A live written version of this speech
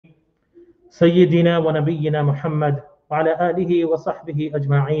سيدنا ونبينا محمد وعلى آله وصحبه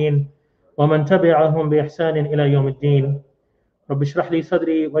أجمعين ومن تبعهم بإحسان إلى يوم الدين. رب اشرح لي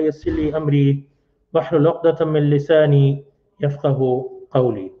صدري ويسر لي أمري واحلل عقدة من لساني يفقه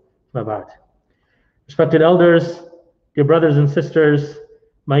قولي. ما بعد. Respected elders, dear brothers and sisters,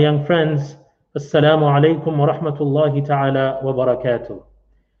 my young friends, Assalamu alaikum wa rahmatullahi ta'ala wa barakatuh.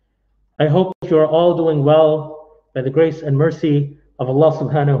 I hope you are all doing well by the grace and mercy of Allah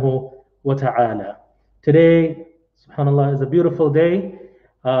subhanahu wa ta'ala. Today, subhanallah, is a beautiful day.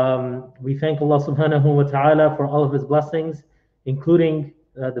 We thank Allah subhanahu wa ta'ala for all of His blessings, including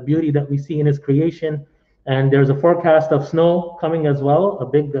the beauty that we see in His creation. And there's a forecast of snow coming as well, a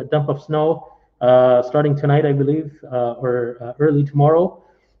big dump of snow starting tonight, I believe, or early tomorrow.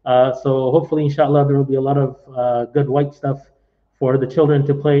 So hopefully, inshallah, there will be a lot of good white stuff for the children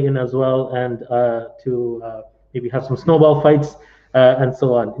to play in as well, and to maybe have some snowball fights and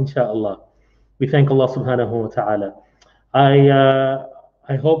so on, inshallah. We thank Allah subhanahu wa ta'ala.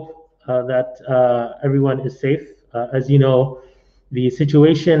 I hope that everyone is safe. As you know, the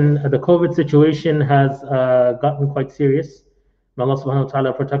situation, the COVID situation has gotten quite serious. May Allah subhanahu wa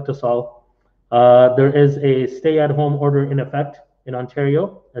ta'ala protect us all. There is a stay-at-home order in effect in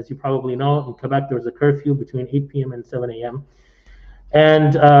Ontario. As you probably know, in Quebec, there's a curfew between 8 p.m. and 7 a.m.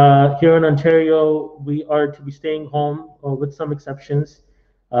 And here in Ontario, we are to be staying home with some exceptions,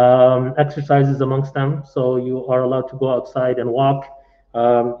 exercises amongst them. So you are allowed to go outside and walk.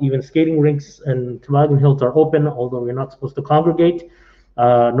 Even skating rinks and toboggan hills are open, although we're not supposed to congregate.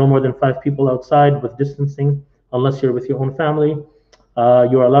 No more than 5 people outside with distancing, unless you're with your own family.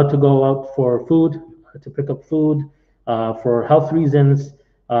 You're allowed to go out for food, to pick up food, for health reasons.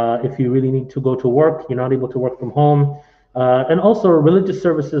 If you really need to go to work, you're not able to work from home. And also religious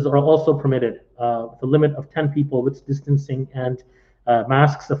services are also permitted, with a limit of 10 people with distancing and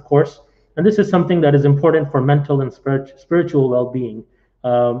masks, of course. And this is something that is important for mental and spiritual well-being.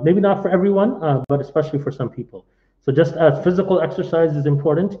 Maybe not for everyone, but especially for some people. So just as physical exercise is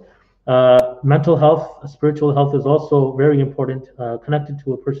important, mental health, spiritual health is also very important, connected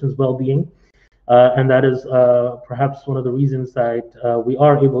to a person's well-being. And that is perhaps one of the reasons that we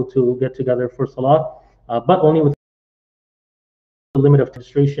are able to get together for Salah, but only with the limit of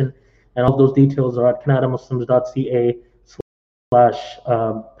registration, and all those details are at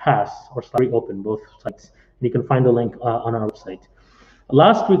canadamuslims.ca/pass or /reopen, both sites. And you can find the link on our website.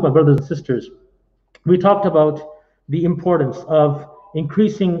 Last week, my brothers and sisters, we talked about the importance of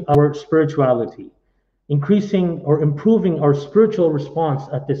increasing our spirituality, increasing or improving our spiritual response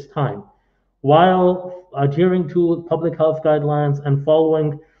at this time, while adhering to public health guidelines and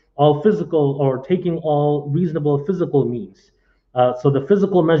following all physical or taking all reasonable physical means. So the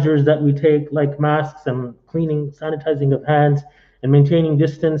physical measures that we take, like masks and cleaning, sanitizing of hands, and maintaining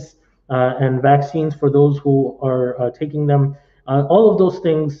distance, and vaccines for those who are taking them, all of those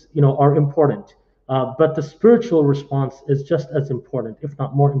things, are important. But the spiritual response is just as important, if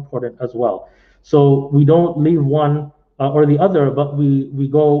not more important as well. So we don't leave one or the other, but we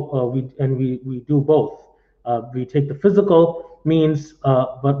go we do both. We take the physical means,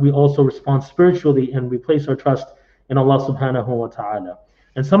 but we also respond spiritually, and we place our trust in Allah subhanahu wa ta'ala.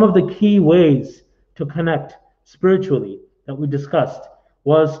 And some of the key ways to connect spiritually that we discussed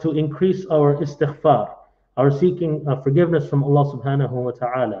was to increase our istighfar, our seeking forgiveness from Allah subhanahu wa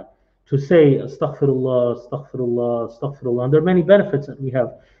ta'ala, to say astaghfirullah, astaghfirullah, astaghfirullah. And there are many benefits that we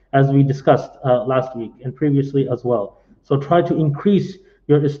have, as we discussed last week and previously as well. So try to increase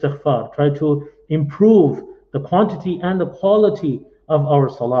your istighfar, try to improve the quantity and the quality of our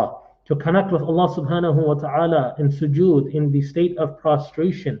salah, to connect with Allah subhanahu wa ta'ala in sujood, in the state of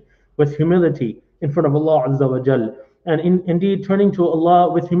prostration, with humility in front of Allah azza wa jal. And indeed turning to Allah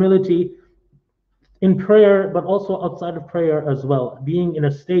with humility in prayer, but also outside of prayer as well, being in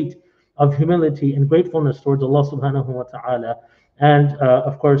a state of humility and gratefulness towards Allah subhanahu wa ta'ala, and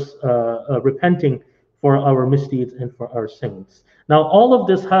of course repenting for our misdeeds and for our sins. Now all of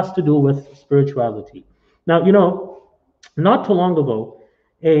this has to do with spirituality. Now, not too long ago,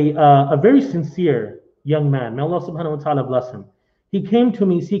 a very sincere young man, may Allah subhanahu wa ta'ala bless him, he came to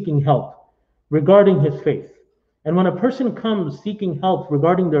me seeking help regarding his faith. And when a person comes seeking help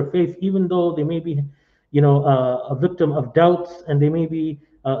regarding their faith, even though they may be, a victim of doubts, and they may be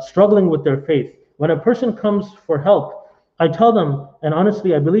struggling with their faith, when a person comes for help, I tell them, and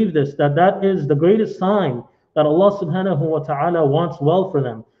honestly I believe this, that is the greatest sign that Allah subhanahu wa ta'ala wants well for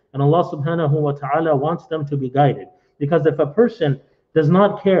them, and Allah subhanahu wa ta'ala wants them to be guided. Because if a person does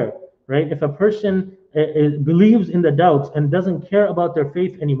not care, right? If a person believes in the doubts and doesn't care about their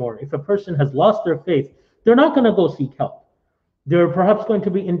faith anymore, if a person has lost their faith, they're not going to go seek help. They're perhaps going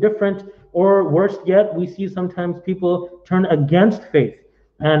to be indifferent, or worse yet, we see sometimes people turn against faith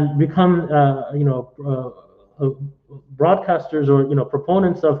and become, broadcasters, or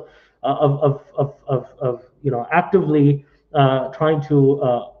proponents of actively trying to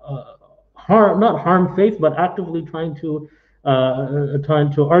not harm faith, but actively trying to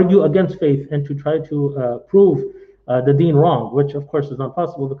argue against faith and to try to prove the deen wrong, which of course is not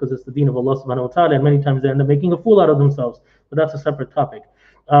possible because it's the deen of Allah subhanahu wa ta'ala, and many times they end up making a fool out of themselves, but that's a separate topic.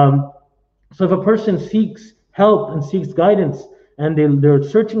 So if a person seeks help and seeks guidance, and they're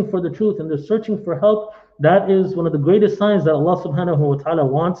searching for the truth and they're searching for help, that is one of the greatest signs that Allah subhanahu wa ta'ala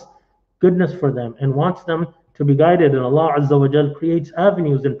wants goodness for them and wants them to be guided. And Allah Azza wa Jal creates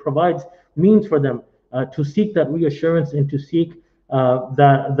avenues and provides means for them to seek that reassurance and to seek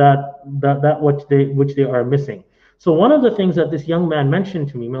that which they are missing. So one of the things that this young man mentioned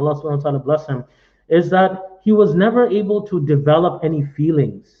to me, may Allah subhanahu wa ta'ala bless him, is that he was never able to develop any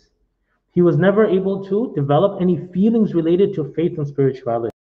feelings. He was never able to develop any feelings related to faith and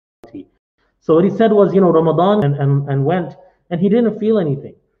spirituality. So what he said was, Ramadan and went, and he didn't feel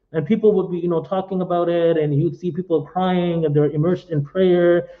anything. And people would be, talking about it, and you'd see people crying, and they're immersed in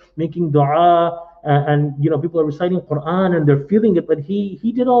prayer, making dua, and people are reciting Quran, and they're feeling it. But he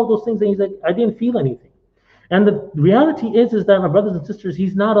did all those things, and he's like, I didn't feel anything. And the reality is that, my brothers and sisters,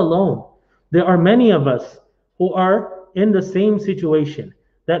 he's not alone. There are many of us who are in the same situation,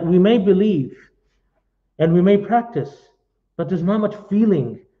 that we may believe and we may practice, but there's not much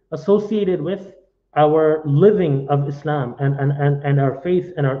feeling associated with our living of Islam and our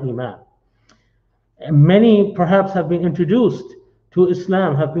faith and our Iman. And many perhaps have been introduced to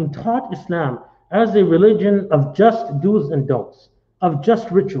Islam, have been taught Islam as a religion of just do's and don'ts, of just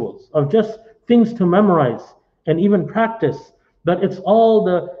rituals, of just things to memorize and even practice. But it's all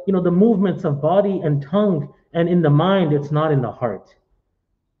the movements of body and tongue and in the mind, it's not in the heart.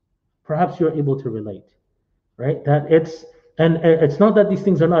 Perhaps you're able to relate, right? It's not that these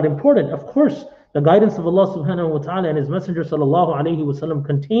things are not important. Of course, the guidance of Allah subhanahu wa ta'ala and His Messenger sallallahu alayhi wa sallam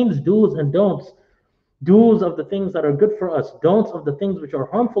contains do's and don'ts. Do's of the things that are good for us, don'ts of the things which are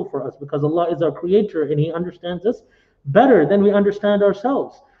harmful for us, because Allah is our creator and He understands us better than we understand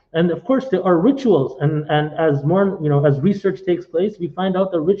ourselves. And of course, there are rituals, and as more, as research takes place, we find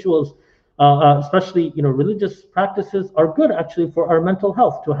out that rituals, especially religious practices, are good actually for our mental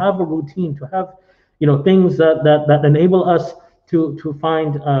health. To have a routine, to have things that enable us to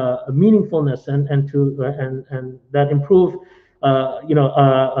find meaningfulness and that improve,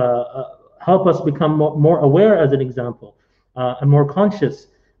 help us become more aware, as an example, and more conscious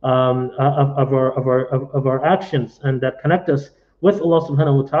of our actions, and that connect us with Allah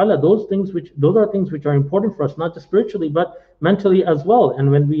subhanahu wa ta'ala. Those are things which are important for us, not just spiritually, but mentally as well. And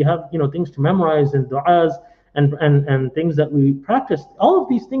when we have things to memorize and du'as and things that we practice, all of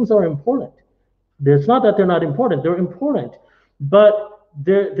these things are important. It's not that they're not important; they're important, but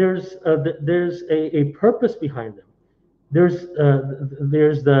there's a purpose behind them. There's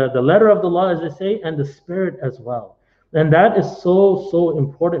the letter of the law, as they say, and the spirit as well. And that is so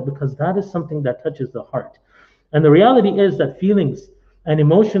important, because that is something that touches the heart. And the reality is that feelings and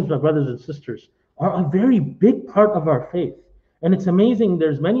emotions, my brothers and sisters, are a very big part of our faith. And it's amazing,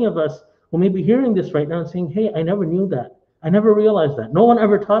 there's many of us who may be hearing this right now and saying, hey, I never knew that. I never realized that. No one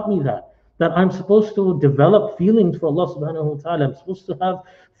ever taught me that I'm supposed to develop feelings for Allah subhanahu wa ta'ala. I'm supposed to have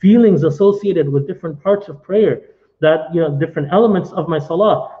feelings associated with different parts of prayer, that different elements of my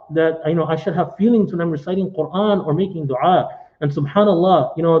salah, that I should have feelings when I'm reciting Quran or making dua. And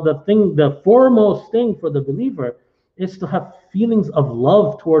subhanallah, the foremost thing for the believer is to have feelings of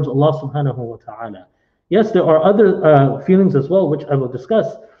love towards Allah subhanahu wa ta'ala. Yes, there are other feelings as well, which I will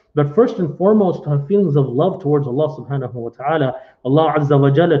discuss. But first and foremost, to have feelings of love towards Allah subhanahu wa ta'ala. Allah Azza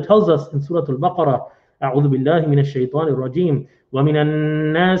wa Jalla tells us in Surah Al-Baqarah, أعوذ بالله من الشيطان الرجيم ومن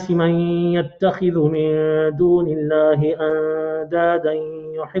الناس من يتخذ من دون الله أندادا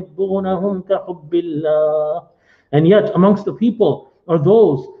يحبونهم كحب الله. And yet amongst the people are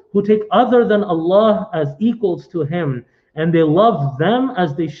those who take other than Allah as equals to Him, and they love them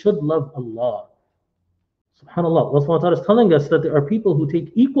as they should love Allah. SubhanAllah, Allah subhanahu wa ta'ala is telling us that there are people who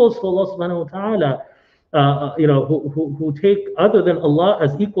take equals to Allah subhanahu wa ta'ala, who take other than Allah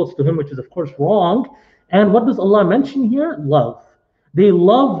as equals to Him, which is of course wrong. And what does Allah mention here? Love. They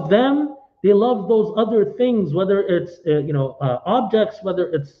love them. They love those other things, whether it's objects, whether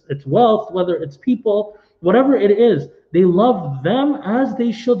it's wealth, whether it's people, whatever it is. They love them as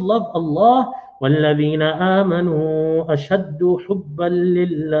they should love Allah. وَالَّذِينَ آمَنُوا أَشَدُّ حُبًّا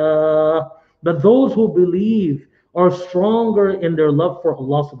لِلَّهِ. But those who believe are stronger in their love for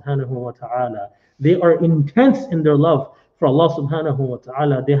Allah subhanahu wa ta'ala. They are intense in their love for Allah subhanahu wa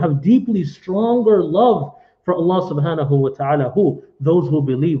ta'ala. They have deeply stronger love for Allah subhanahu wa ta'ala. Who? Those who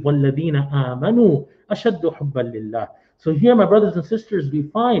believe. وَالَّذِينَ آمَنُوا أَشَدُّ حُبًّا لِلَّهِ. So here, my brothers and sisters, we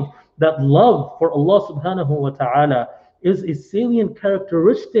find that love for Allah subhanahu wa ta'ala is a salient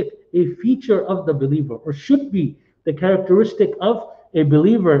characteristic, a feature of the believer, or should be the characteristic of a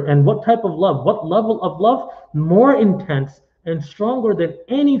believer. And what type of love? What level of love? More intense and stronger than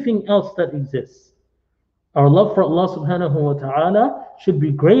anything else that exists. Our love for Allah subhanahu wa ta'ala should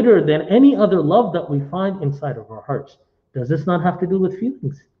be greater than any other love that we find inside of our hearts. Does this not have to do with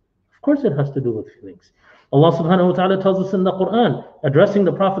feelings? Of course it has to do with feelings. Allah subhanahu wa ta'ala tells us in the Quran, addressing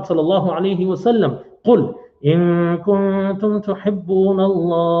the Prophet sallallahu alayhi wa sallam, قُلْ إِن كُنتُمْ تُحِبُّونَ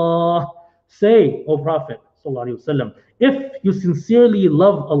اللَّهِ. Say, O Prophet sallallahu alayhi wa sallam, if you sincerely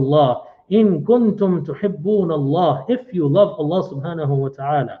love Allah, إِن كُنتُمْ تُحِبُّونَ اللَّهِ, if you love Allah subhanahu wa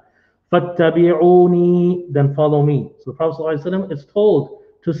ta'ala, فَاتَّبِعُونِي, then follow me. So the Prophet sallallahu alayhi wa sallam is told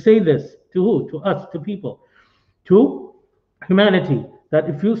to say this to who? To us, to people, to humanity. That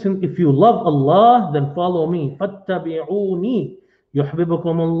if you love Allah, then follow me. فَاتَّبِعُونِي يُحْبِبُكُمُ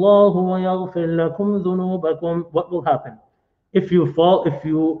اللَّهُ وَيَغْفِرْ لَكُمْ ذُنُوبَكُمْ. What will happen? If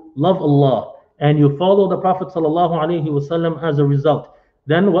you love Allah and you follow the Prophet sallallahu alaihi wasallam as a result,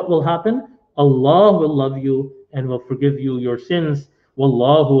 then what will happen? Allah will love you and will forgive you your sins.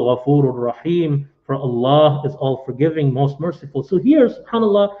 Wallahu ghafurur rahim. For Allah is all forgiving, most merciful. So here,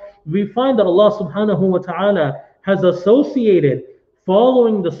 subhanAllah, we find that Allah subhanahu wa ta'ala has associated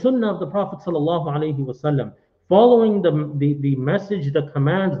following the sunnah of the Prophet sallallahu alaihi wasallam, following the message, the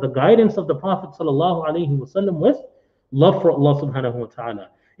commands, the guidance of the Prophet sallallahu alaihi wasallam with love for Allah subhanahu wa ta'ala.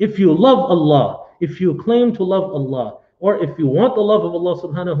 If you love Allah, if you claim to love Allah, or if you want the love of Allah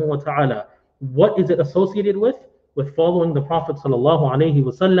subhanahu wa ta'ala, what is it associated with? With following the Prophet sallallahu alaihi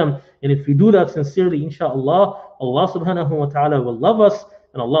wasallam. And if you do that sincerely, inshallah, Allah subhanahu wa ta'ala will love us,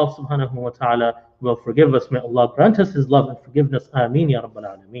 and Allah subhanahu wa ta'ala will forgive us. May Allah grant us His love and forgiveness. Ameen ya Rabbal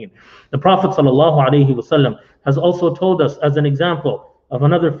Alameen. The Prophet sallallahu alaihi wasallam has also told us as an example of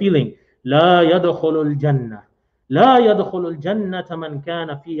another feeling, لا يدخل الجنة لا يدخل الجنة من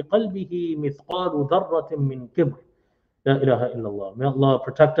كان في قلبه مثقال ذرة من كبر. La ilaha illallah. May Allah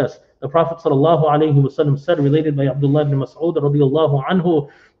protect us. The Prophet sallallahu alaihi wasallam said, related by Abdullah ibn Mas'ud radiyallahu anhu,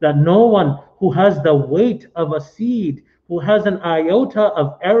 that no one who has the weight of a seed, who has an iota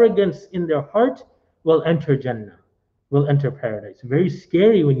of arrogance in their heart, will enter Jannah, will enter paradise. Very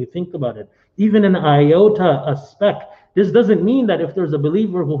scary when you think about it. Even an iota, a speck. This doesn't mean that if there's a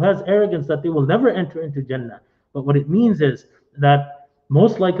believer who has arrogance that they will never enter into Jannah. But what it means is that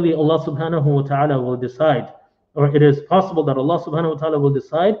most likely Allah subhanahu wa ta'ala will decide, or it is possible that Allah subhanahu wa ta'ala will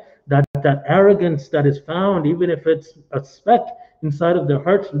decide that that arrogance that is found, even if it's a speck inside of their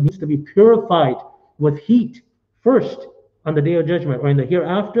hearts, needs to be purified with heat first on the Day of Judgment or in the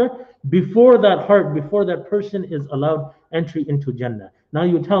hereafter, before that heart, before that person is allowed entry into Jannah. Now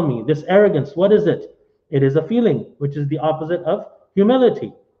you tell me, this arrogance, what is it? It is a feeling, which is the opposite of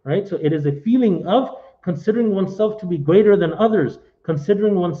humility, right? So it is a feeling of considering oneself to be greater than others,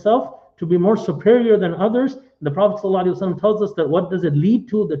 considering oneself to be more superior than others. The Prophet ﷺ tells us that what does it lead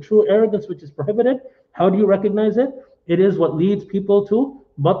to? The true arrogance which is prohibited. How do you recognize it? It is what leads people to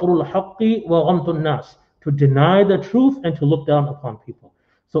batrul haqqi wa ghamtun nas, to deny the truth and to look down upon people.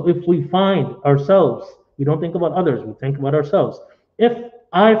 So if we find ourselves, we don't think about others, we think about ourselves. If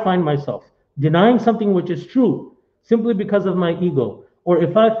I find myself denying something which is true simply because of my ego, or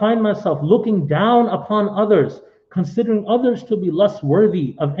if I find myself looking down upon others, considering others to be less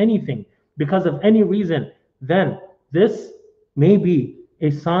worthy of anything because of any reason, then this may be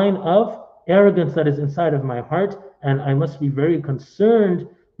a sign of arrogance that is inside of my heart, and I must be very concerned,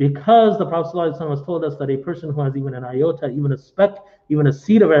 because the Prophet ﷺ has told us that a person who has even an iota, even a speck, even a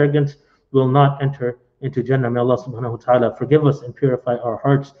seed of arrogance will not enter into Jannah. May Allah subhanahu wa ta'ala forgive us and purify our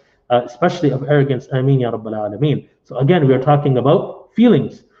hearts, especially of arrogance. Ameen ya Rabbal Alameen. So again, we are talking about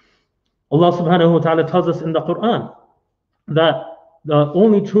feelings. Allah subhanahu wa ta'ala tells us in the Quran that the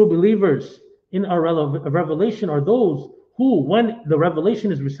only true believers in our revelation are those who, when the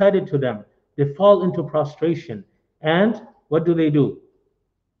revelation is recited to them, they fall into prostration. And what do?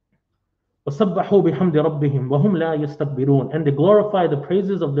 وَسَبَّحُوا بِحَمْدِ رَبِّهِمْ وَهُمْ لَا يَسْتَكْبِرُونَ. And they glorify the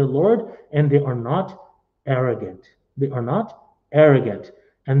praises of their Lord, and they are not arrogant. They are not arrogant.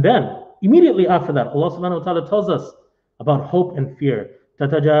 And then, immediately after that, Allah subhanahu wa ta'ala tells us about hope and fear.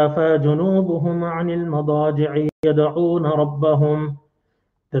 تَتَجَافَى جُنُوبُهُمْ عَنِ الْمَضَاجِعِ يَدْعُونَ رَبَّهُمْ.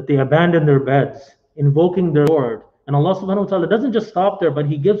 That they abandon their beds, invoking their Lord. And Allah subhanahu wa ta'ala doesn't just stop there, but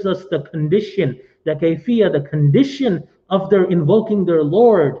He gives us the condition, the kayfiyah, the condition of their invoking their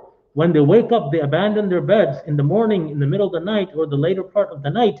Lord. When they wake up, they abandon their beds in the morning, in the middle of the night, or the later part of the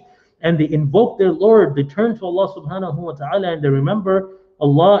night, and they invoke their Lord. They turn to Allah subhanahu wa ta'ala and they remember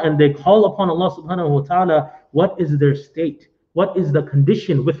Allah and they call upon Allah subhanahu wa ta'ala. What is their state? What is the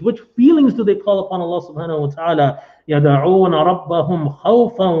condition? With which feelings do they call upon Allah subhanahu wa ta'ala? يَدَعُونَ رَبَّهُمْ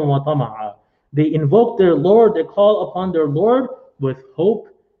خَوْفًا وَطَمَعًا. They invoke their Lord, they call upon their Lord with hope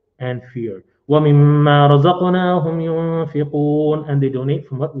and fear. وَمِمَّا رَزَقْنَاهُمْ يُنْفِقُونَ. And they donate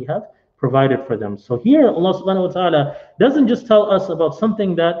from what we have provided for them. So here Allah subhanahu wa ta'ala doesn't just tell us about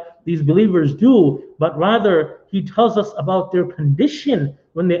something that these believers do, but rather He tells us about their condition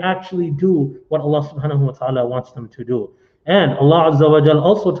when they actually do what Allah subhanahu wa ta'ala wants them to do. And Allah Azza wa Jal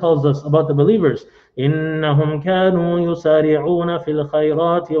also tells us about the believers, إِنَّهُمْ كَانُوا يُسَارِعُونَ فِي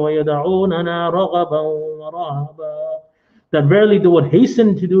الْخَيْرَاتِ وَيَدْعُونَنَا رَغَبًا وَرَهَبًا. That verily they would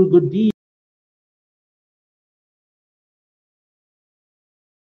hasten to do good deeds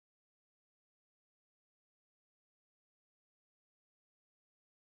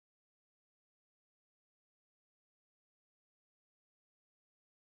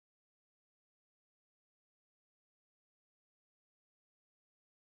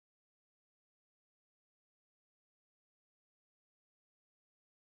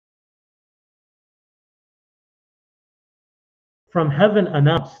from heaven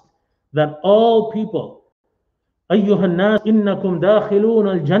announced that all people, أيها الناس إنكم داخلون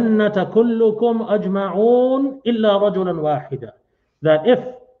الجنة كلكم أجمعون إلا رجلا واحدا. That if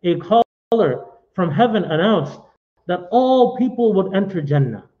a caller from heaven announced that all people would enter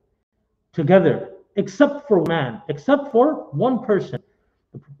Jannah together, except for man, except for one person.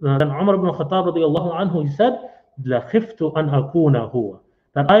 Then Umar ibn Khattab radiallahu anhu, he said, لَخِفْتُ أَنْ أَكُونَ هُوَ.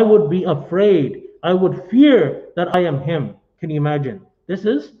 That I would be afraid, I would fear that I am him. Can you imagine? This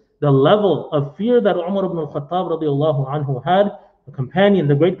is the level of fear that Umar ibn Khattab radiallahu anhu had, the companion,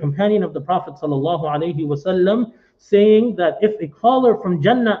 the great companion of the Prophet sallallahu alaihi wasallam, saying that if a caller from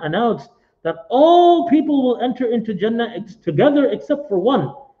Jannah announced that all people will enter into Jannah together except for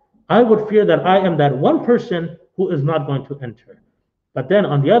one, I would fear that I am that one person who is not going to enter. But then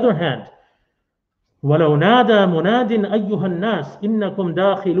on the other hand, وَلَوْ نَادَى مُنَادٍ أَيُّهَا النَّاسِ إِنَّكُمْ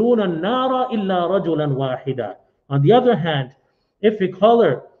دَاخِلُونَ النَّارَ إِلَّا رَجُلًا وَاحِدًا. On the other hand, if a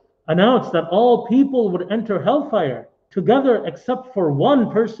caller announced that all people would enter hellfire together except for one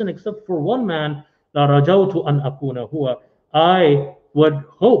person, except for one man, لَرَجَوْتُ أَنْ أَكُونَ هُوَ. I would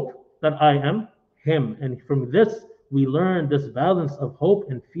hope that I am him. And from this, we learn this balance of hope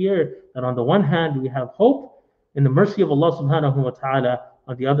and fear, that on the one hand, we have hope in the mercy of Allah subhanahu wa ta'ala.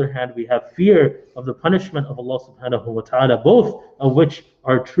 On the other hand, we have fear of the punishment of Allah subhanahu wa ta'ala, both of which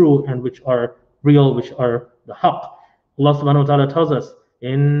are true and which are real, which are the haqq. Allah subhanahu wa ta'ala tells us,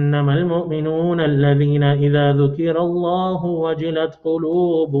 إِنَّمَا الْمُؤْمِنُونَ الَّذِينَ إِذَا ذُكِرَ اللَّهُ وَجِلَتْ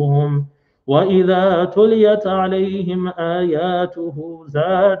قُلُوبُهُمْ وَإِذَا تُلِيَتْ عَلَيْهِمْ آيَاتُهُ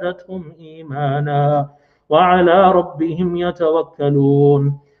زَادَتْهُمْ إِيمَانًا وَعَلَى رَبِّهِمْ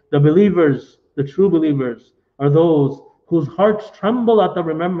يَتَوَكَّلُونَ. The believers, the true believers, are those whose hearts tremble at the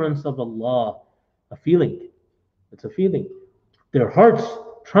remembrance of Allah. A feeling. It's a feeling. Their hearts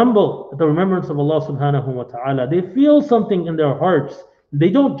tremble at the remembrance of Allah subhanahu wa ta'ala. They feel something in their hearts. They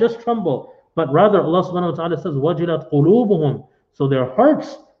don't just tremble, but rather Allah subhanahu wa ta'ala says, وَجِلَتْ قُلُوبُهُمْ. So their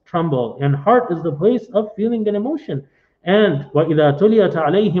hearts tremble, and heart is the place of feeling and emotion. And وَإِذَا تُلِيَتْ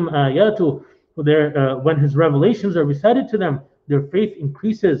عَلَيْهِمْ آيَاتُهُ. When His revelations are recited to them, their faith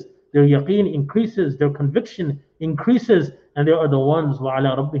increases, their yaqeen increases, their conviction increases, and they are the ones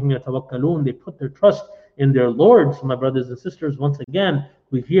وَعَلَى رَبِّهِمْ يَتَوَكَّلُونَ. They put their trust in their Lord. So my brothers and sisters, once again,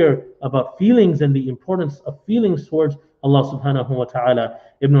 we hear about feelings and the importance of feelings towards Allah subhanahu wa ta'ala.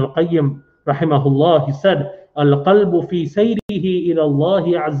 Ibn al-Qayyim rahimahullah, he said, القلب في سيره إلى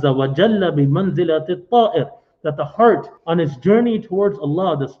الله عز وجل بمنزلة الطائر. That the heart on its journey towards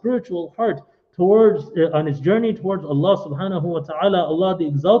Allah, the spiritual heart on its journey towards Allah subhanahu wa ta'ala, Allah the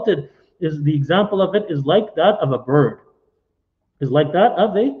Exalted, is the example of it is like that of a bird. Is like that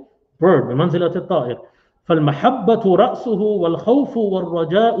of a bird. بمنزلة الطائر. فالمحبة رأسه والخوف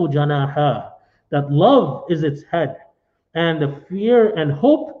والرجاء جناحاه. That love is its head, and the fear and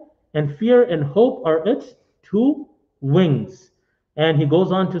hope are its two wings. And he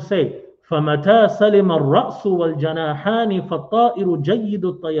goes on to say, فَمَتَى سَلِمَ الرَّأْسُ وَالْجَنَاحَانِ فَالطَّائِرُ جَيِّدُ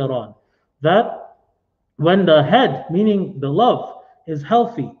الطَّيَرَانِ. That when the head, meaning the love, is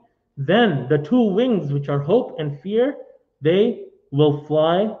healthy, then the two wings, which are hope and fear, they will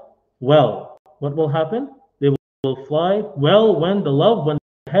fly well. What will happen? They will fly well when the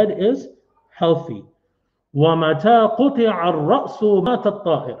head is healthy. وَمَتَى قُطِعَ الرَّأْسُ مَاتَ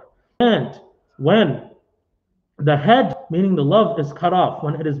الطَّائِرُ. And when the head, meaning the love, is cut off,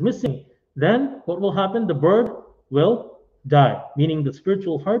 when it is missing, then what will happen? The bird will die, meaning the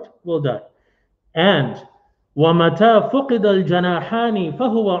spiritual heart will die. And وَمَتَى فُقِدَ الْجَنَاحَانِ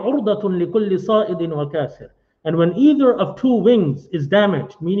فَهُوَ عُرْضَةٌ لِكُلِّ صَائِدٍ وَكَاسِرٍ. And when either of two wings is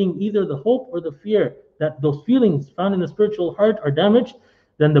damaged, meaning either the hope or the fear, that those feelings found in the spiritual heart are damaged,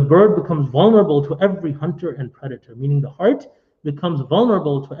 then the bird becomes vulnerable to every hunter and predator, meaning the heart becomes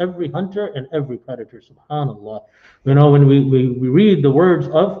vulnerable to every hunter and every predator. Subhanallah. You know, when we read the words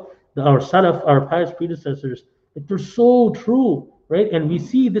of our Salaf, our pious predecessors, they're so true, right? And we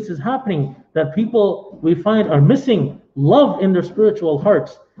see this is happening, that people we find are missing love in their spiritual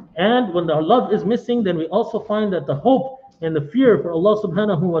hearts. And when the love is missing, then we also find that the hope and the fear for Allah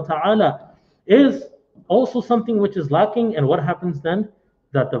subhanahu wa ta'ala is also something which is lacking. And what happens then?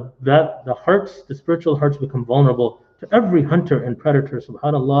 That the hearts, the spiritual hearts, become vulnerable to every hunter and predator.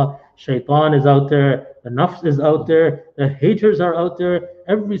 Subhanallah, shaitan is out there, the nafs is out there, the haters are out there,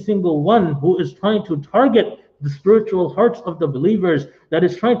 every single one who is trying to target the spiritual hearts of the believers, that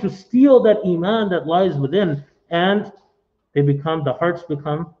is trying to steal that iman that lies within, and the hearts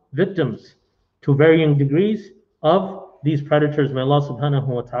become victims to varying degrees of these predators. May Allah subhanahu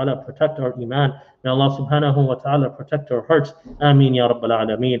wa ta'ala protect our iman. May Allah subhanahu wa ta'ala protect our hearts. Ameen ya Rabbal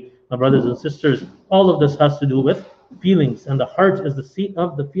Alameen. My brothers and sisters, all of this has to do with feelings, and the heart is the seat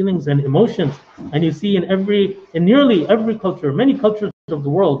of the feelings and emotions. And you see in nearly every culture, many cultures of the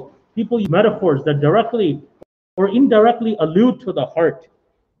world, people use metaphors that directly or indirectly allude to the heart.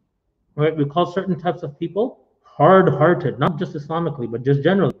 Right? We call certain types of people hard-hearted, not just Islamically, but just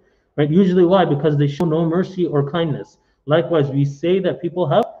generally. Right? Usually why? Because they show no mercy or kindness. Likewise, we say that people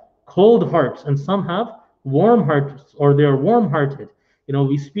have cold hearts, and some have warm hearts, or they're warm-hearted. You know,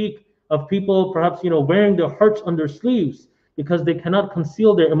 we speak of people perhaps, wearing their hearts on their sleeves because they cannot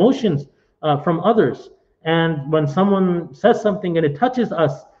conceal their emotions from others. And when someone says something and it touches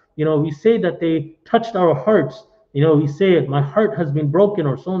us, we say that they touched our hearts. We say, my heart has been broken,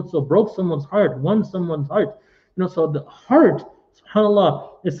 or so-and-so broke someone's heart, won someone's heart. So the heart,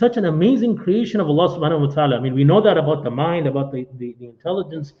 subhanAllah, is such an amazing creation of Allah subhanahu wa ta'ala. I mean, we know that about the mind, about the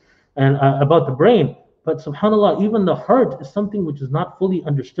intelligence, and about the brain. But subhanAllah, even the heart is something which is not fully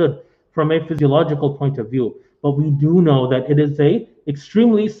understood from a physiological point of view. But we do know that it is a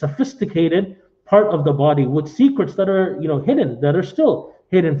extremely sophisticated part of the body with secrets that are, hidden, that are still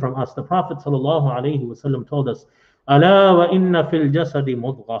hidden from us. The Prophet ﷺ told us, "Ala wa inna fil jasadi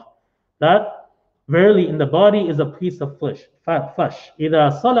mudghah," that verily in the body is a piece of flesh.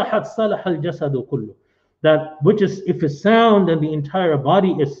 إِذَا صَلَحَتْ صَلَحَ الْجَسَدُ كُلُّهُ. That which is, if it's sound, then the entire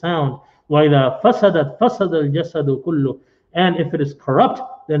body is sound. وَإِذَا فَسَدَتْ فَسَدَ الْجَسَدُ كُلُّهُ. And if it is corrupt,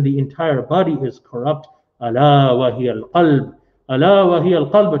 then the entire body is corrupt. أَلَا وَهِيَ الْقَلْبُ. أَلَا وَهِيَ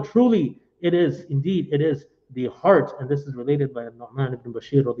الْقَلْبُ. Truly, it is the heart. And this is related by Nu'man ibn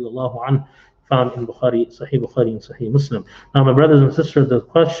Bashir radiallahu anhu, found in Sahih Bukhari and Sahih Muslim. Now, my brothers and sisters, the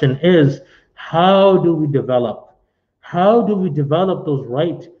question is, how do we develop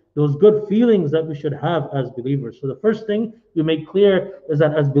those good feelings that we should have as believers? So the first thing we make clear is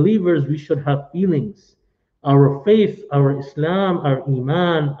that as believers, we should have feelings. Our faith, our Islam, our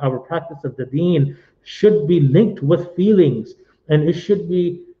Iman, our practice of the Deen should be linked with feelings, and it should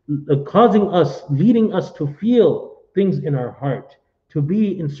be leading us to feel things in our heart, to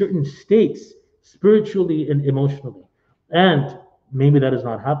be in certain states spiritually and emotionally. And maybe that is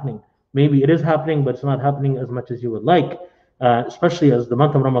not happening. Maybe it is happening, but it's not happening as much as you would like, especially as the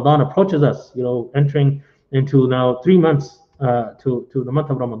month of Ramadan approaches us, entering into now 3 months to the month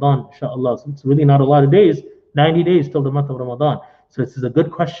of Ramadan, inshallah. So it's really not a lot of days, 90 days till the month of Ramadan. So this is a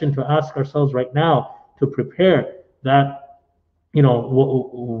good question to ask ourselves right now to prepare that,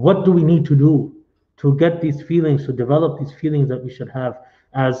 what do we need to do to get these feelings, to develop these feelings that we should have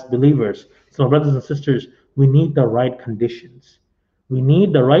as believers? So brothers and sisters, we need the right conditions. We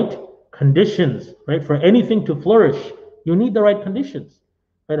need the right conditions, right? For anything to flourish, you need the right conditions,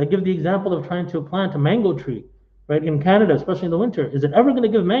 right? I give the example of trying to plant a mango tree, right? In Canada, especially in the winter, is it ever going to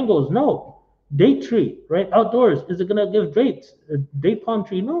give mangoes? No. Date tree, right? Outdoors, is it going to give dates? A date palm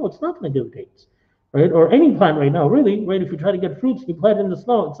tree? No, it's not going to give dates, right? Or any plant right now, really, right? If you try to get fruits, you plant it in the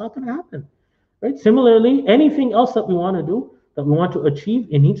snow, it's not going to happen, right? Similarly, anything else that we want to do, that we want to achieve,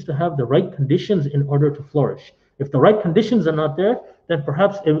 it needs to have the right conditions in order to flourish. If the right conditions are not there, then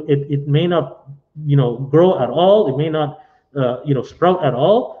perhaps it may not, grow at all. It may not, sprout at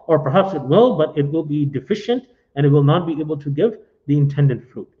all, or perhaps it will, but it will be deficient and it will not be able to give the intended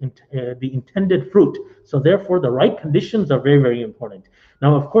fruit. So therefore, the right conditions are very, very important.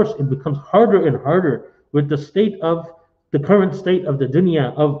 Now, of course, it becomes harder and harder with the current state of the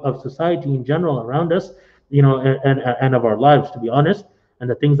dunya, of society in general around us, and of our lives, to be honest, and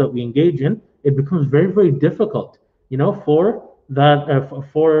the things that we engage in, it becomes very, very difficult, for that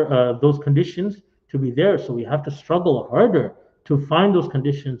for those conditions to be there. So we have to struggle harder to find those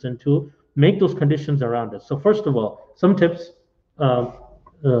conditions and to make those conditions around us. So first of all, some tips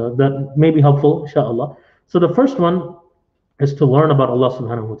that may be helpful, inshallah. So the first one is to learn about Allah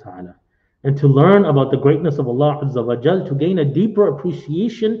subhanahu wa ta'ala and to learn about the greatness of Allah Azza wa Jal, to gain a deeper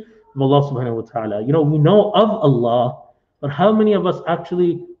appreciation of Allah subhanahu wa ta'ala. We know of Allah, but how many of us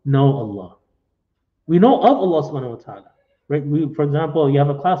actually know Allah? We know of Allah subhanahu wa ta'ala, right? For example, you have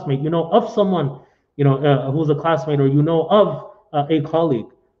a classmate, you know of someone, who's a classmate, or you know of a colleague,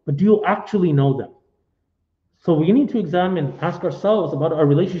 but do you actually know them? So we need to ask ourselves about our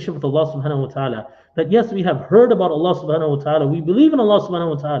relationship with Allah subhanahu wa ta'ala. That yes, we have heard about Allah subhanahu wa ta'ala, we believe in Allah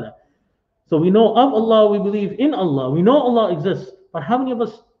subhanahu wa ta'ala. So we know of Allah, we believe in Allah, we know Allah exists, but how many of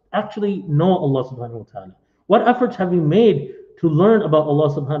us actually know Allah subhanahu wa ta'ala? What efforts have we made to learn about Allah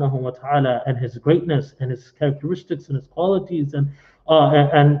subhanahu wa ta'ala and His greatness and His characteristics and His qualities, and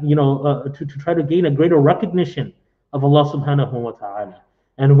to try to gain a greater recognition of Allah subhanahu wa ta'ala?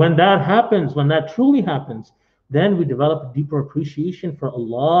 And when that happens, when that truly happens, then we develop a deeper appreciation for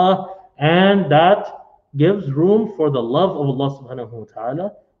Allah, and that gives room for the love of Allah subhanahu wa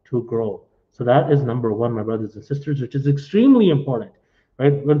ta'ala to grow. So that is number one, my brothers and sisters, which is extremely important,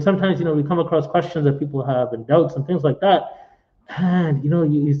 right? When sometimes, we come across questions that people have and doubts and things like that, and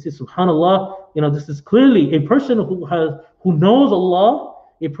you see, subhanallah, this is clearly a person who knows Allah,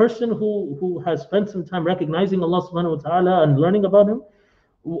 a person who has spent some time recognizing Allah subhanahu wa ta'ala and learning about Him,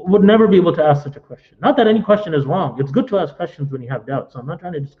 would never be able to ask such a question. Not that any question is wrong. It's good to ask questions when you have doubts. So I'm not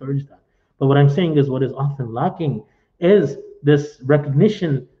trying to discourage that. But what I'm saying is, what is often lacking is this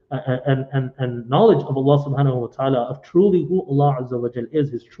recognition and knowledge of Allah subhanahu wa ta'ala, of truly who Allah Azza wa Jal is,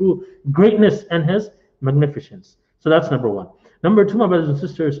 His true greatness and His magnificence. So that's number one. Number two, my brothers and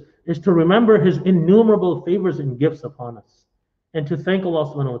sisters, is to remember His innumerable favors and gifts upon us, and to thank Allah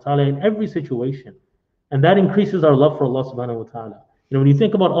subhanahu wa ta'ala in every situation. And that increases our love for Allah subhanahu wa ta'ala. When you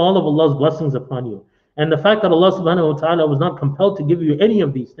think about all of Allah's blessings upon you, and the fact that Allah subhanahu wa ta'ala was not compelled to give you any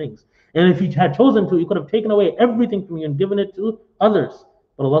of these things, and if He had chosen to, He could have taken away everything from you and given it to others.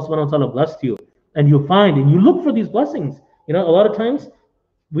 But Allah subhanahu wa ta'ala blessed you, and you find and you look for these blessings. A lot of times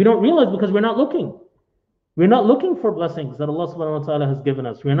we don't realize because we're not looking. We're not looking for blessings that Allah subhanahu wa ta'ala has given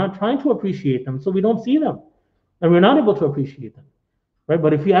us. We're not trying to appreciate them, so we don't see them, and we're not able to appreciate them, right?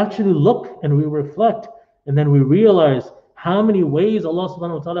 But if we actually look and we reflect, and then we realize how many ways Allah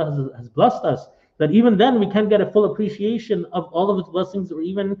subhanahu wa ta'ala has blessed us, that even then we can't get a full appreciation of all of His blessings, or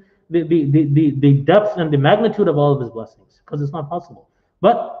even the depth and the magnitude of all of His blessings, because it's not possible.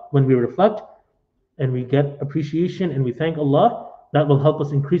 But when we reflect and we get appreciation and we thank Allah, that will help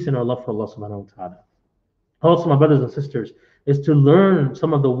us increase in our love for Allah subhanahu wa ta'ala. Also, my brothers and sisters, is to learn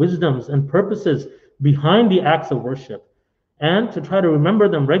some of the wisdoms and purposes behind the acts of worship, and to try to remember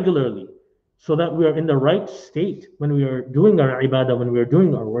them regularly, so that we are in the right state when we are doing our ibadah, when we are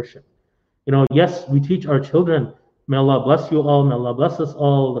doing our worship. Yes, we teach our children. May Allah bless you all. May Allah bless us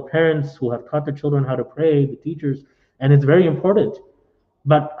all, the parents who have taught their children how to pray, the teachers, and it's very important.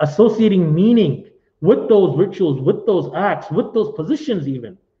 But associating meaning with those rituals, with those acts, with those positions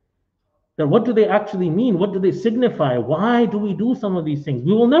even, that what do they actually mean? What do they signify? Why do we do some of these things?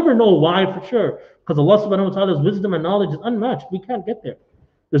 We will never know why for sure, because Allah subhanahu wa ta'ala's wisdom and knowledge is unmatched. We can't get there.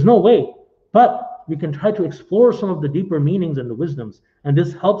 There's no way. But we can try to explore some of the deeper meanings and the wisdoms, and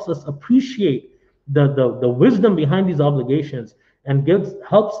this helps us appreciate the wisdom behind these obligations, and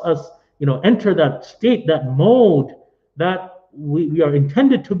helps us enter that state, that mode that we are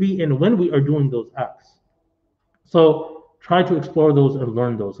intended to be in when we are doing those acts. So try to explore those and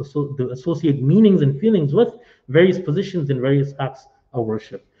learn those, to associate meanings and feelings with various positions in various acts of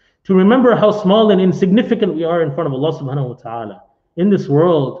worship. To remember how small and insignificant we are in front of Allah subhanahu wa ta'ala, in this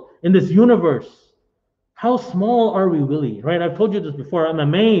world, in this universe. How small are we really, right? I've told you this before. I'm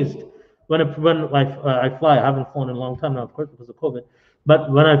amazed when I fly. I haven't flown in a long time now, of course, because of COVID.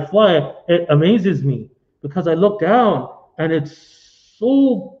 But when I fly, it amazes me, because I look down and it's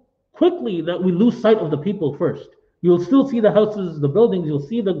so quickly that we lose sight of the people first. You'll still see the houses, the buildings, you'll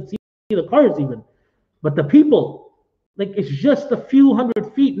see the cars even. But the people, like, it's just a few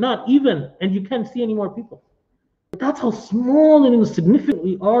hundred feet, not even, and you can't see any more people. That's how small and insignificant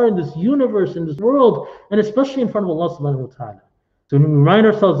we are in this universe, in this world, and especially in front of Allah subhanahu wa ta'ala. So when we remind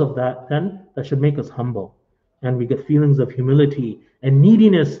ourselves of that, then that should make us humble. And we get feelings of humility and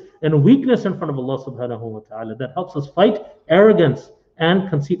neediness and weakness in front of Allah subhanahu wa ta'ala. That helps us fight arrogance and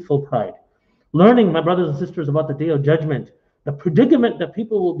conceitful pride. Learning, my brothers and sisters, about the Day of Judgment, the predicament that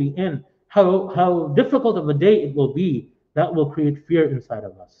people will be in, how difficult of a day it will be, that will create fear inside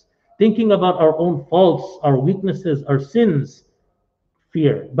of us. Thinking about our own faults, our weaknesses, our sins,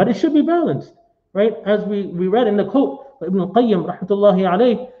 fear. But it should be balanced, right? As we read in the quote, Ibn al-Qayyim, rahmatullahi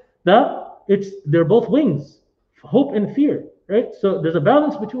alayh, that they're both wings, hope and fear, right? So there's a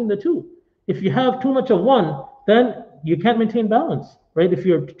balance between the two. If you have too much of one, then you can't maintain balance, right? If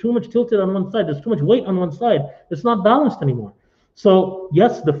you're too much tilted on one side, there's too much weight on one side, it's not balanced anymore. So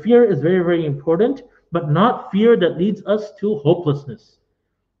yes, the fear is very, very important, but not fear that leads us to hopelessness.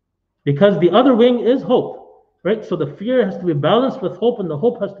 Because the other wing is hope, right? So the fear has to be balanced with hope, and the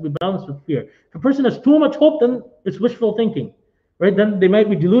hope has to be balanced with fear. If a person has too much hope, then it's wishful thinking, right? Then they might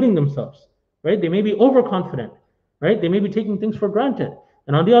be deluding themselves, right? They may be overconfident, right? They may be taking things for granted.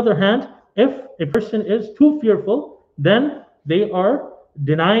 And on the other hand, if a person is too fearful, then they are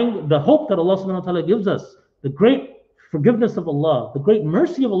denying the hope that Allah subhanahu wa ta'ala gives us, the great forgiveness of Allah, the great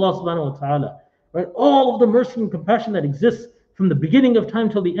mercy of Allah subhanahu wa ta'ala, right? All of the mercy and compassion that exists from the beginning of time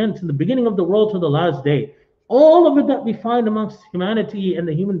till the end, from the beginning of the world to the last day. All of it that we find amongst humanity and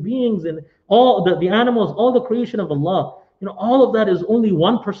the human beings and all the animals, all the creation of Allah, all of that is only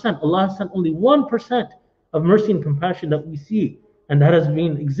 1%. Allah has sent only 1% of mercy and compassion that we see, and that has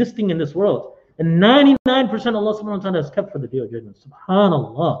been existing in this world. And 99% Allah subhanahu wa ta'ala has kept for the day of judgment.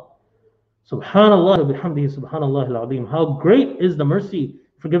 Subhanallah. Subhanallah wa bihamdihi, subhanallah al-azim. How great is the mercy,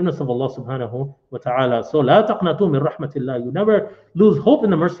 forgiveness of Allah subhanahu wa ta'ala. So la taqnatu min rahmatillah. You never lose hope in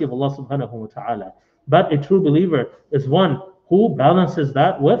the mercy of Allah subhanahu wa ta'ala. But a true believer is one who balances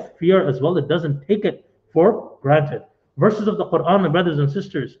that with fear as well. It doesn't take it for granted. Verses of the Quran, my brothers and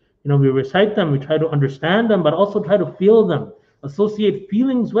sisters, we recite them, we try to understand them, but also try to feel them. Associate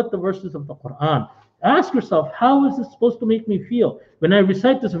feelings with the verses of the Quran. Ask yourself, how is this supposed to make me feel? When I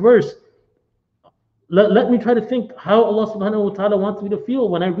recite this verse, let me try to think how Allah subhanahu wa ta'ala wants me to feel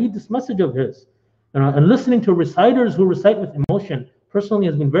when I read this message of His. And listening to reciters who recite with emotion personally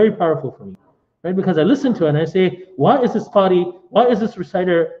has been very powerful for me. Right? Because I listen to it and I say, why is this qari, why is this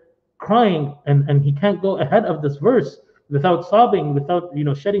reciter crying and he can't go ahead of this verse without sobbing, without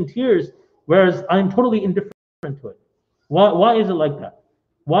shedding tears, whereas I'm totally indifferent to it? Why is it like that?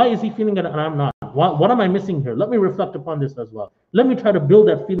 Why is he feeling it and I'm not? What am I missing here? Let me reflect upon this as well. Let me try to build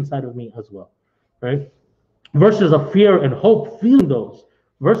that feeling inside of me as well. Right? Verses of fear and hope, feeling those.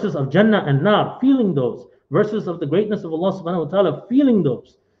 Verses of Jannah and Nar, feeling those. Verses of the greatness of Allah subhanahu wa ta'ala, feeling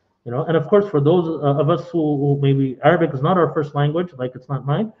those. And of course, for those of us who maybe Arabic is not our first language, like it's not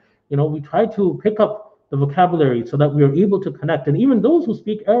mine, we try to pick up the vocabulary so that we are able to connect. And even those who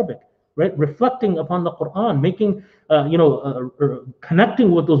speak Arabic, right, reflecting upon the Quran, making,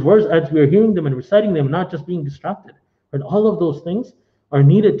 connecting with those words as we are hearing them and reciting them, not just being distracted. Right? All of those things are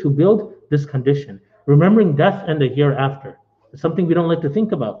needed to build this condition. Remembering death and the hereafter is something we don't like to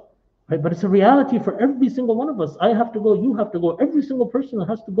think about. Right? But it's a reality for every single one of us. I have to go, you have to go, every single person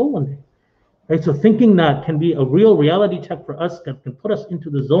has to go one day. Right? So thinking that can be a real reality check for us, that can put us into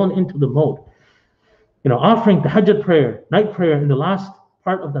the zone, into the mode. Offering tahajjud prayer, night prayer in the last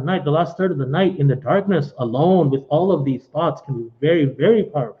part of the night, the last third of the night, in the darkness, alone with all of these thoughts can be very, very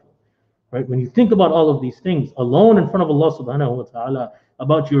powerful. Right? When you think about all of these things, alone in front of Allah subhanahu wa ta'ala,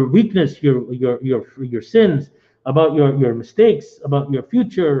 about your weakness, your sins, about your mistakes, about your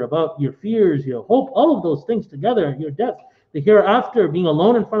future, about your fears, your hope, all of those things together, your death, the hereafter, being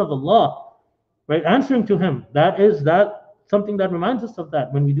alone in front of Allah, right? Answering to Him, that something that reminds us of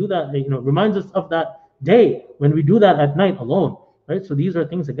that. When we do that, reminds us of that day, when we do that at night alone, right? So these are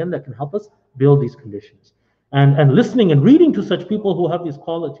things, again, that can help us build these conditions. And listening and reading to such people who have these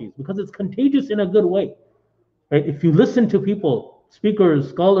qualities, because it's contagious in a good way, right? If you listen to people, speakers,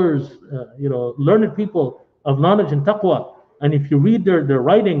 scholars, learned people of knowledge and taqwa, and if you read their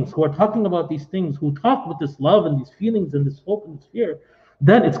writings who are talking about these things, who talk with this love and these feelings and this hope and this fear,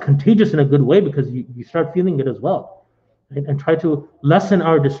 then it's contagious in a good way, because you start feeling it as well. Right? And try to lessen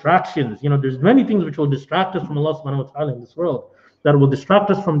our distractions. There's many things which will distract us from Allah subhanahu wa ta'ala in this world, that will distract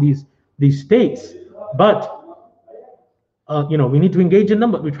us from these states. But we need to engage in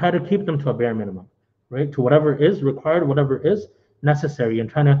them, but we try to keep them to a bare minimum, right? To whatever is required, whatever is necessary, and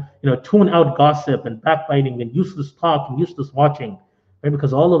trying to tune out gossip and backbiting and useless talk and useless watching, right?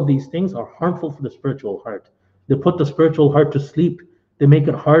 Because all of these things are harmful for the spiritual heart. They put the spiritual heart to sleep. They make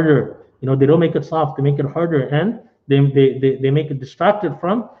it harder. They don't make it soft. They make it harder, and they make it distracted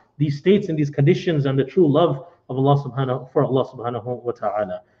from these states and these conditions and the true love of Allah subhanahu wa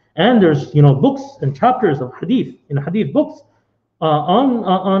ta'ala. And there's books and chapters of hadith, in hadith books,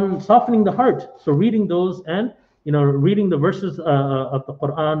 on softening the heart. So reading those and reading the verses of the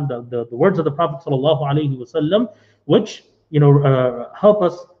Quran, the words of the Prophet sallallahu alaihi wasallam, which help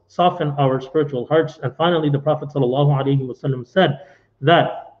us soften our spiritual hearts. And finally, the Prophet ﷺ said that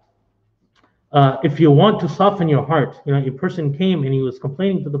if you want to soften your heart, a person came and he was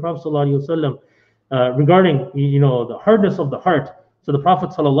complaining to the Prophet ﷺ regarding, the hardness of the heart. So the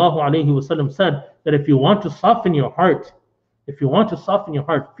Prophet ﷺ said that if you want to soften your heart,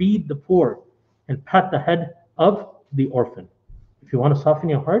 feed the poor and pat the head of the orphan. If you want to soften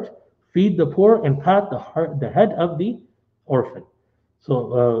your heart, feed the poor and pat the head of the orphan.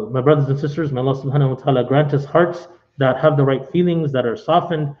 So my brothers and sisters, may Allah subhanahu wa ta'ala grant us hearts that have the right feelings, that are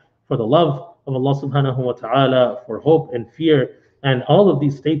softened for the love of Allah subhanahu wa ta'ala, for hope and fear, and all of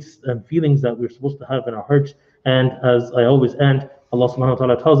these states and feelings that we're supposed to have in our hearts. And as I always end, Allah subhanahu wa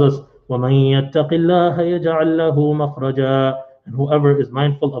ta'ala tells us, وَمَن يَتَّقِ اللَّهَ يَجْعَل لَّهُ مَخْرَجًا. And whoever is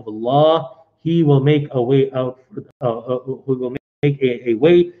mindful of Allah, He will make a way out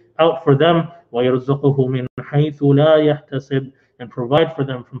for them, وَيَرْزُقُهُ مِنْ حَيْثُ لَا يَحْتَسِبُ, and provide for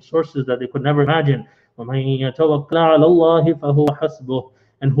them from sources that they could never imagine. وَمَن يَتَوَكَّلْ عَلَى اللَّهِ فَهُوَ حَسْبُهُ.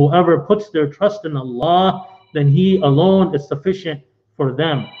 And whoever puts their trust in Allah, then He alone is sufficient for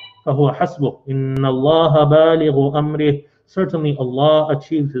them. فَهُوَ حَسْبُهُ إِنَّ اللَّهَ بَالِغُ أَمْرِهِ. Certainly Allah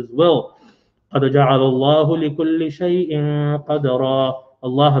achieved His will. قَدْ جَعَلَ اللَّهُ لِكُلِّ شَيْءٍ قَدْرًا.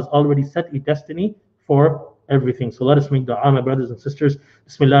 Allah has already set a destiny for everything. So let us make dua, my brothers and sisters.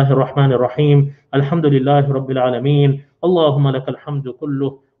 Bismillahir Rahmanir Rahim. Alhamdulillahi Rabbil Alameen. Allahumma lakal hamdu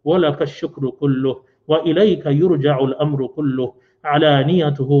kulluh wa lakal shukru kulluh wa ilayka yurja'u al-amru kulluh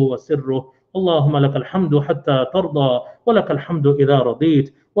alaniyatuhu wa sirruh. اللهم لك الحمد حتى ترضى ولك الحمد إذا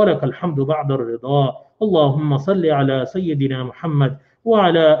رضيت ولك الحمد بعد الرضا. اللهم صل على سيدنا محمد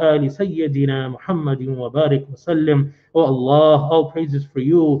وعلى آل سيدنا محمد وبارك وسلم. Oh Allah, all praises for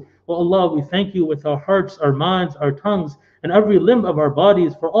you. Oh Allah, we thank you with our hearts, our minds, our tongues, and every limb of our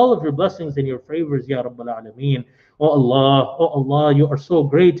bodies for all of your blessings and your favors, Ya Rabbal Alameen. Oh Allah, you are so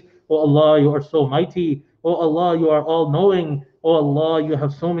great. Oh Allah, you are so mighty. Oh Allah, you are all-knowing. Oh Allah, you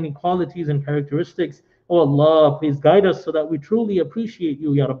have so many qualities and characteristics. Oh Allah, please guide us so that we truly appreciate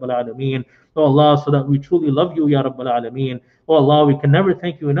you, Ya Rabbal Alameen. Oh Allah, so that we truly love you, Ya Rabbal Alameen. Oh Allah, we can never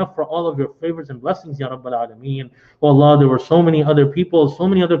thank you enough for all of your favors and blessings, Ya Rabbal Alameen. Oh Allah, there were so many other people, so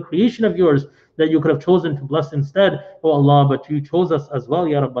many other creation of yours that you could have chosen to bless instead. Oh Allah, but you chose us as well,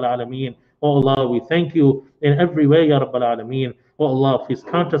 Ya Rabbal Alameen. Oh Allah, we thank you in every way, Ya Rabbal Alameen. Oh Allah, please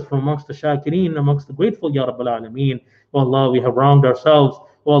count us from amongst the shakireen, amongst the grateful, Ya Rabbal Alameen. Oh Allah, we have wronged ourselves.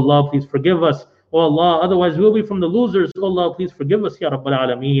 Oh Allah, please forgive us. Oh Allah, otherwise we'll be from the losers. Oh Allah, please forgive us, Ya Rabbal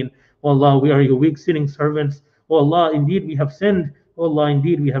Alameen. Oh Allah, we are your weak sinning servants. Oh Allah, indeed we have sinned. Oh Allah,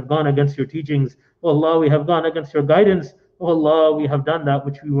 indeed we have gone against your teachings. Oh Allah, we have gone against your guidance. Oh Allah, we have done that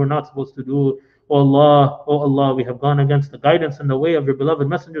which we were not supposed to do. Oh Allah, we have gone against the guidance and the way of your beloved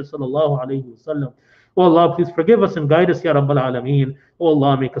Messenger sallallahu alaihi wasallam. Oh Allah, please forgive us and guide us, Ya Rabbal Alameen. Oh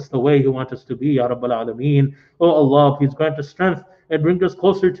Allah, make us the way you want us to be, Ya Rabbal Alameen. Oh Allah, please grant us strength and bring us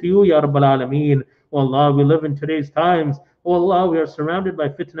closer to you, Ya Rabbal Alameen. Oh Allah, we live in today's times. Oh Allah, we are surrounded by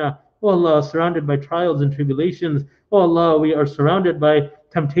fitna. Oh Allah, surrounded by trials and tribulations. Oh Allah, we are surrounded by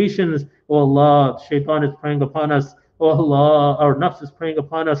temptations. Oh Allah, shaitan is preying upon us. Oh Allah, our nafs is preying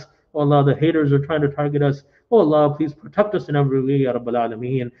upon us. Oh Allah, the haters are trying to target us. Oh Allah, please protect us in every way, Ya Rabbal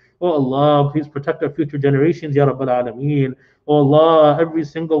Alameen. Oh Allah, please protect our future generations, Ya Rabbal Alameen. Oh Allah, every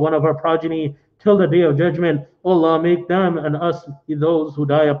single one of our progeny till the day of judgment. Oh Allah, make them and us be those who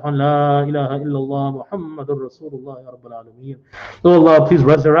die upon La ilaha illallah Muhammadur Rasulullah, Ya Rabbal Alameen. Oh Allah, please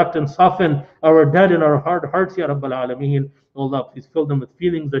resurrect and soften our dead and our hard hearts, Ya Rabbal Alameen. Oh Allah, please fill them with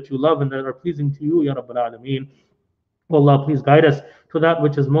feelings that you love and that are pleasing to you, Ya Rabbal Alameen. Oh Allah, please guide us to that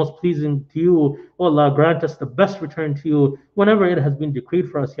which is most pleasing to you. Oh Allah, grant us the best return to you whenever it has been decreed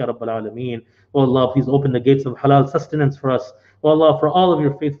for us, Ya Rabbal Alameen. Oh Allah, please open the gates of halal sustenance for us. Oh Allah, for all of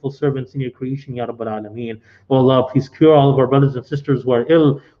your faithful servants in your creation, Ya Rabbal Alameen. Oh Allah, please cure all of our brothers and sisters who are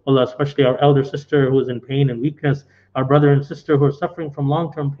ill. Oh Allah, especially our elder sister who is in pain and weakness, our brother and sister who are suffering from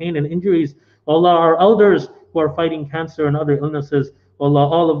long-term pain and injuries. Oh Allah, our elders who are fighting cancer and other illnesses. Oh Allah,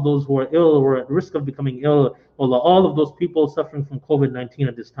 all of those who are ill or at risk of becoming ill. Oh Allah, all of those people suffering from COVID-19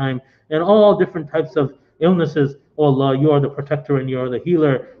 at this time and all different types of illnesses. Oh Allah, you are the protector and you are the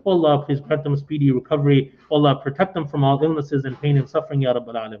healer. Oh Allah, please grant them speedy recovery. Oh Allah, protect them from all illnesses and pain and suffering, Ya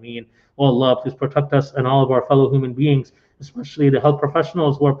Rabbal Alameen. Oh Allah, please protect us and all of our fellow human beings, especially the health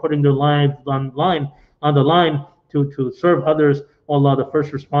professionals who are putting their lives on the line to serve others. Oh Allah, the first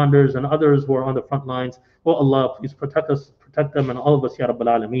responders and others who are on the front lines. Oh Allah, please protect us, protect them and all of us, Ya Rabbal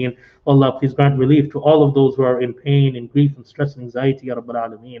Alameen. Oh Allah, please grant relief to all of those who are in pain and grief and stress and anxiety, Ya Rabbal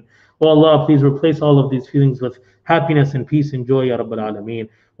Alameen. Oh Allah, please replace all of these feelings with happiness and peace and joy, Ya Rabbal Alameen.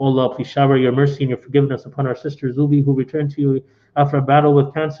 Oh Allah, please shower your mercy and your forgiveness upon our sister Zubi, who returned to you after a battle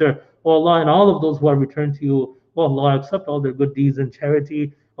with cancer. Oh Allah, and all of those who have returned to you. Oh Allah, accept all their good deeds and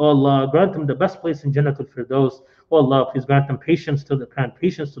charity. Oh Allah, grant them the best place in Jannatul Firdaus. Oh Allah, please grant them patience to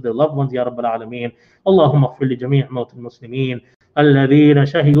their loved ones, Ya Rabbal Alameen. Allahumma اغفر لجميع موتى المسلمين الذين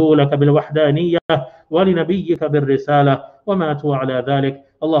شهدوا لك بالوحدانية ولنبيك بالرسالة وماتوا على ذلك.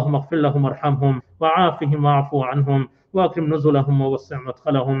 اللهم اغفر لهم وارحمهم وعافهم واعفو عنهم واكرم نزلهم ووسع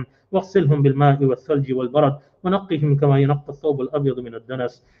مدخلهم واغسلهم بالماء والثلج والبرد ونقهم كما ينقى الثوب الأبيض من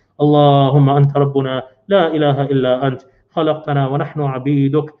الدنس. اللهم أنت ربنا لا إله إلا أنت، خلقتنا ونحن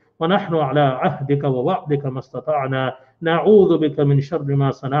عبيدك، ونحن على عهدك ووعدك ما استطعنا، نعوذ بك من شر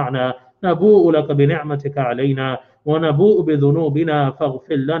ما صنعنا، نبوء لك بنعمتك علينا ونبوء بذنوبنا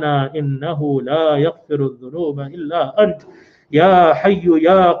فاغفر لنا إنه لا يغفر الذنوب إلا أنت. يا حي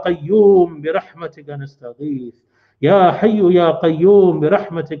يا قيوم برحمتك نستغيث، يا حي يا قيوم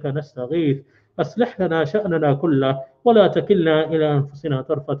برحمتك نستغيث، أصلح لنا شأننا كله ولا تكلنا إلى أنفسنا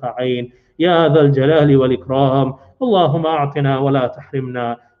طرفة عين يا ذا الجلال والإكرام. اللهم أعطنا ولا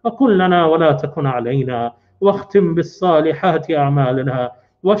تحرمنا، وكن لنا ولا تكن علينا، واختم بالصالحات أعمالنا،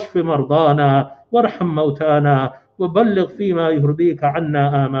 واشف مرضانا، وارحم موتانا، وبلغ فيما يرضيك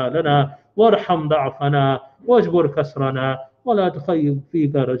عنا آمالنا، وارحم ضعفنا، واجبر كسرنا، ولا تخيب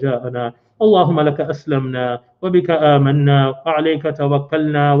فيك رجاءنا. اللهم لك أسلمنا وبك آمنا وعليك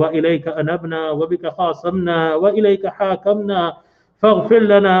توكلنا وإليك أنبنا وبك خاصمنا وإليك حاكمنا، فاغفر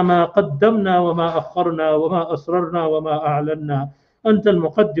لنا ما قدمنا وما أخرنا وما أسررنا وما أعلنا، أنت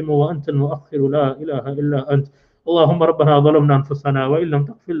المقدم وأنت المؤخر، لا إله إلا أنت. اللهم ربنا ظلمنا أنفسنا وإن لم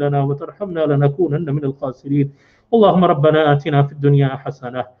تغفر لنا وترحمنا لنكونن من الخاسرين. اللهم ربنا آتنا في الدنيا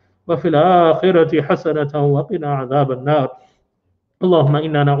حسنة وفي الآخرة حسنة وقنا عذاب النار. اللهم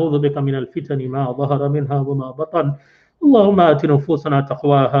إنا نعوذ بك من الفتن ما ظهر منها وما بطن. اللهم آت نفوسنا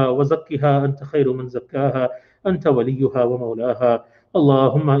تقواها وزكها أنت خير من زكاها، أنت وليها ومولاها.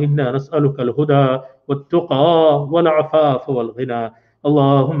 اللهم إنا نسألك الهدى والتقى والعفاف والغنى.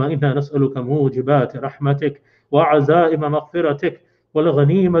 اللهم إنا نسألك موجبات رحمتك وعزائم مغفرتك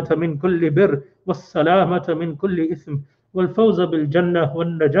والغنيمة من كل بر والسلامة من كل إثم والفوز بالجنة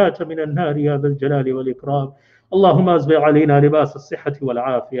والنجاة من النار يا ذا الجلال والإكرام. اللهم أسبغ علينا لباس الصحة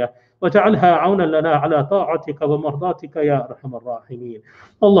والعافية واجعلها عونا لنا على طاعتك ومرضاتك يا أرحم الراحمين.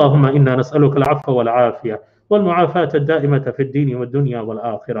 اللهم إنا نسألك العفو والعافية والمعافاة الدائمة في الدين والدنيا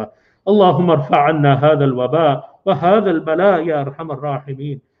والآخرة. اللهم ارفع عنا هذا الوباء وهذا البلاء يا أرحم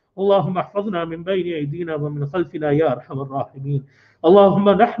الراحمين. اللهم احفظنا من بين أيدينا ومن خلفنا يا أرحم الراحمين. اللهم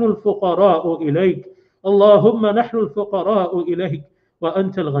نحن الفقراء إليك، اللهم نحن الفقراء إليك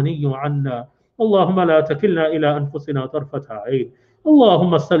وأنت الغني عنا. اللهم لا تكلنا إلى أنفسنا طرفة عين.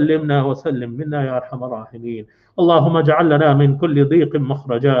 اللهم سلمنا وسلم منا يا أرحم الراحمين. اللهم اجعل لنا من كل ضيق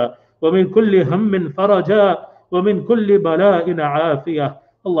مخرجا ومن كل هم فرجا ومن كل بلاء عافية.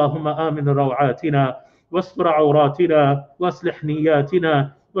 اللهم آمن روعاتنا واستر عوراتنا واصلح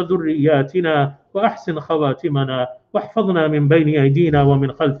نياتنا وذرياتنا وأحسن خواتمنا، واحفظنا من بين أيدينا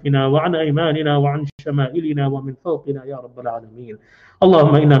ومن خلفنا وعن أيماننا وعن شمائلنا ومن فوقنا يا رب العالمين.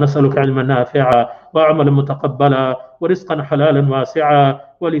 اللهم إنا نسألك علما نافعا وعملا متقبلا ورزقا حلالا واسعا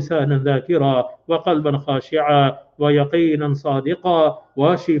ولسانا ذاكرا وقلبا خاشعا ويقينا صادقا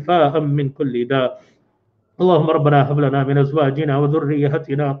وشفاء من كل داء. اللهم ربنا هب لنا من أزواجنا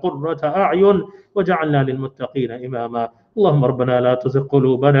وذريتنا قرة أعين وجعلنا للمتقين إماما. اللهم ربنا لا تزغ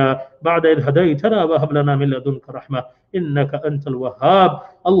قلوبنا بعد إذ هديتنا وهب لنا من لدنك رحمة إنك أنت الوهاب.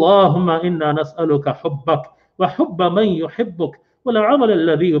 اللهم إنا نسألك حبك وحب من يحبك والعمل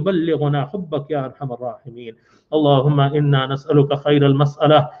الذي يبلغنا حبك يا أرحم الراحمين. اللهم إنا نسألك خير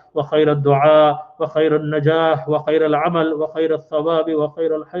المسألة وخير الدعاء وخير النجاح وخير العمل وخير الثواب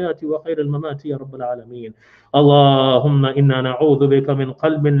وخير الحياة وخير الممات يا رب العالمين. اللهم إنا نعوذ بك من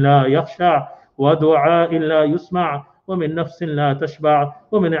قلب لا يخشع ودعاء لا يسمع ومن نفس لا تشبع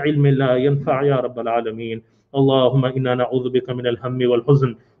ومن علم لا ينفع يا رب العالمين. اللهم إنا نعوذ بك من الهم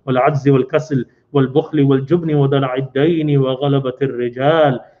والحزن والعجز والكسل والبخل والجبن ودلع الدين وغلبة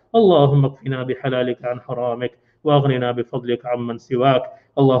الرجال. اللهم اكفنا بحلالك عن حرامك واغننا بفضلك عمن سواك.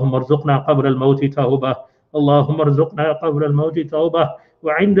 اللهم ارزقنا قبل الموت توبة، اللهم ارزقنا قبل الموت توبة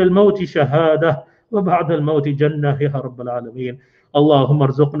وعند الموت شهادة وبعد الموت جنة يا رب العالمين. اللهم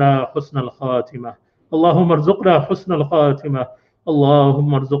ارزقنا حسن الخاتمة، اللهم ارزقنا حسن الخاتمة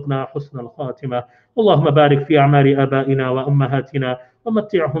اللهم ارزقنا حسن الخاتمة. اللهم بارك في أعمار آبائنا وأمهاتنا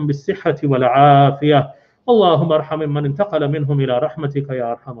ومتعهم بالصحة والعافية. اللهم ارحم من انتقل منهم إلى رحمتك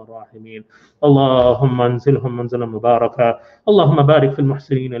يا أرحم الراحمين. اللهم انزلهم منزلا مباركا. اللهم بارك في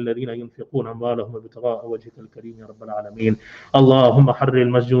المحسنين الذين ينفقون أموالهم ابتغاء وجهك الكريم يا رب العالمين. اللهم حرر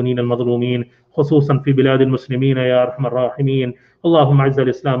المسجونين المظلومين خصوصا في بلاد المسلمين يا أرحم الراحمين. اللهم اعز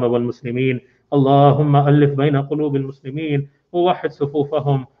الإسلام والمسلمين. اللهم ألف بين قلوب المسلمين ووحد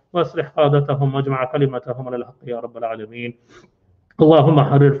صفوفهم واصلح قادتهم واجمع كلمتهم على الحق يا رب العالمين. اللهم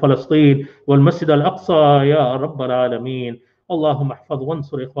حرر فلسطين والمسجد الأقصى يا رب العالمين. اللهم احفظ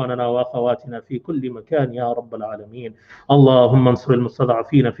وانصر إخواننا وأخواتنا في كل مكان يا رب العالمين. اللهم انصر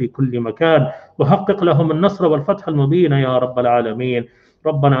المستضعفين في كل مكان وحقق لهم النصر والفتح المبين يا رب العالمين.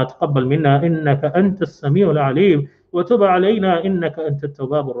 ربنا تقبل منا إنك أنت السميع العليم وتب علينا إنك أنت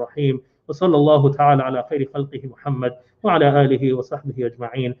التواب الرحيم. وصلى الله تعالى على خير خلقه محمد وعلى آله وصحبه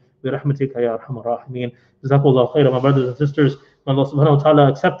أجمعين برحمتك يا أرحم الراحمين. Jazakallah khair, my brothers and sisters. May Allah subhanahu wa ta'ala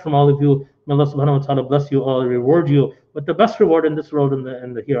accept from all of you. May Allah subhanahu wa ta'ala bless you all, reward you with the best reward in this world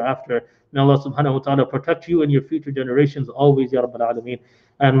and the hereafter. May Allah subhanahu wa ta'ala protect you and your future generations always, Ya Rabbil Alameen.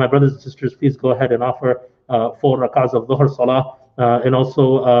 And my brothers and sisters, please go ahead and offer 4 rak'ahs of Dhuhr Salah. And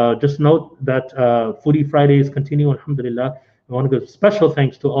also just note that Foodie Fridays continue, alhamdulillah. I want to give special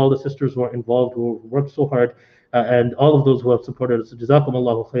thanks to all the sisters who are involved, who worked so hard, and all of those who have supported us.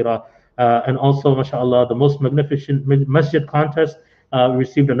 Jazakumullahu khairah. And also, mashallah, the most magnificent masjid contest. We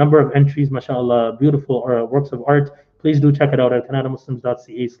received a number of entries, mashallah, beautiful works of art. Please do check it out at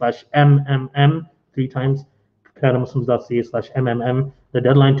canadamuslims.ca/MMM, 3 times, canadamuslims.ca/MMM. The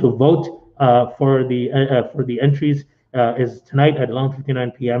deadline to vote for the entries is tonight at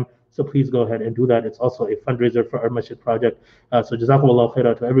 11:59 p.m. So please go ahead and do that. It's also a fundraiser for our masjid project. So jazakumullah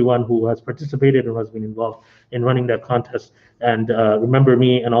khairah to everyone who has participated and has been involved in running that contest. And remember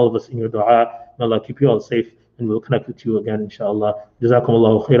me and all of us in your dua. May Allah keep you all safe, and we'll connect with you again, inshallah.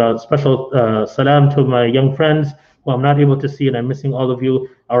 Jazakumullah khairah. Special salam to my young friends who I'm not able to see, and I'm missing all of you.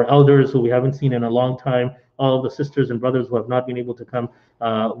 Our elders who we haven't seen in a long time. All of the sisters and brothers who have not been able to come.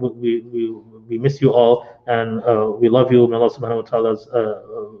 We miss you all, and we love you. May Allah subhanahu wa ta'ala's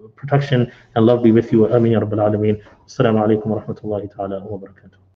protection and love be with you. Ameen ya Rabbil Alameen. Assalamu alaikum wa rahmatullahi ta'ala wa barakatuh.